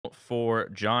for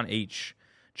John H.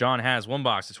 John has one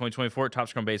box of 2024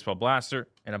 Topps Chrome Baseball Blaster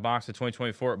and a box of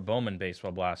 2024 Bowman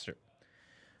Baseball Blaster.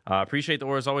 Appreciate the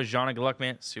order as always, John, and good luck,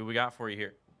 man. See what we got for you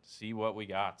here. See what we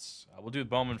got. We'll do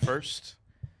Bowman first.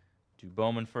 Do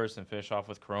Bowman first and finish off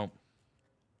with Chrome.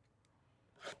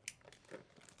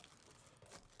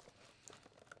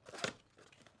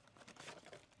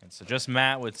 And so just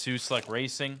Matt with 2 Select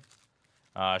Racing.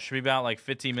 Should be about like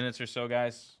 15 minutes or so,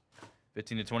 guys.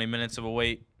 15 to 20 minutes of a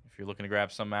wait if you're looking to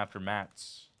grab something after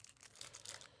Matt's.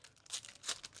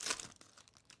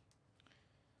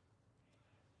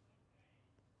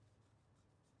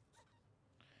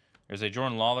 There's a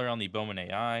Jordan Lawler on the Bowman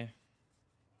AI.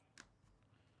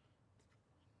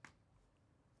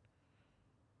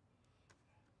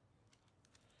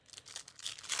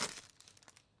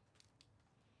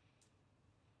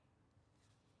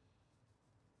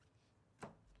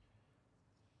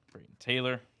 Brayton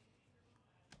Taylor.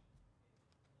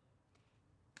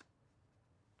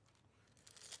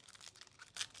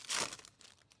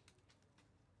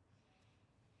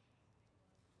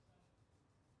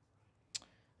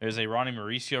 There's a Ronnie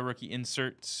Mauricio rookie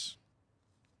insert.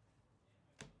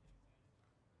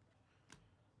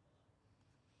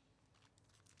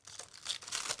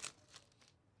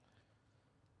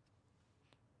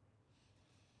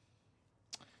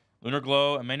 Lunar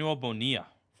Glow, Emmanuel Bonilla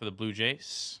for the Blue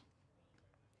Jays.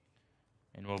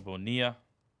 Emmanuel Bonilla.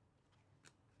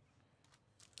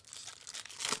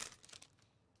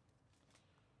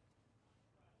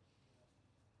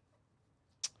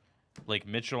 Blake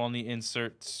Mitchell on the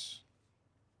inserts.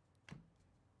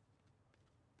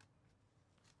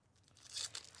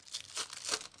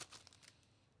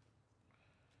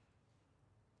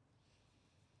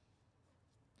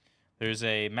 There's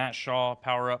a Matt Shaw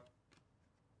power-up.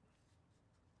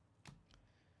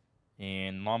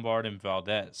 And Lombard and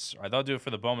Valdez. All right, that'll do it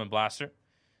for the Bowman Blaster.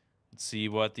 Let's see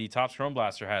what the Topps Chrome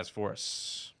Blaster has for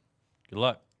us. Good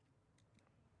luck.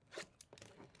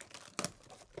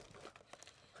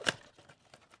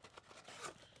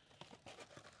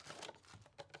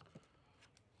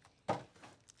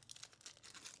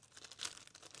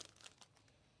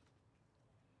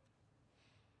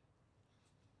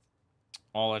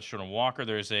 All edge Jordan Walker.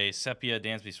 There's a Sepia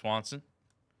Dansby Swanson.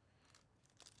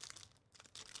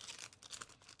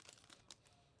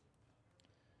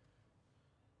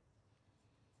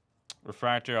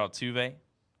 Refractor Altuve.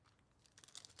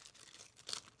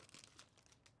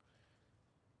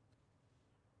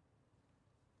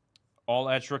 All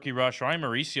edge rookie rush. Ryan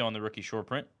Mauricio on the rookie short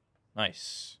print.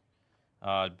 Nice.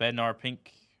 Bednar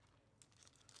pink.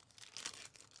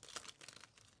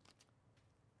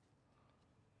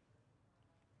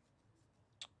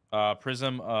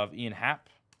 Prism of Ian Happ.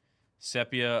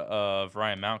 Sepia of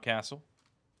Ryan Mountcastle.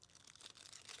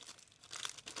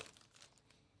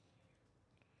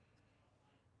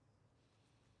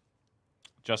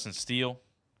 Justin Steele.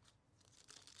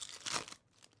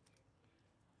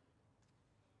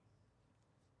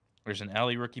 There's an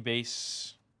Ellie rookie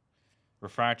base.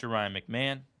 Refractor Ryan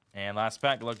McMahon. And last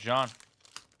pack, good luck, John.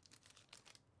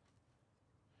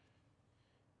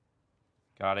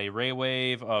 Got a Ray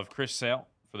Wave of Chris Sale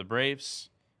for the Braves.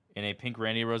 And a pink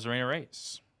Randy Rosarena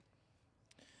Rays.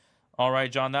 All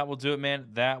right, John, that will do it, man.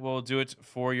 That will do it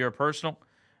for your personal.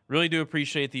 Really do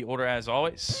appreciate the order as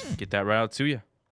always. Get that right out to you.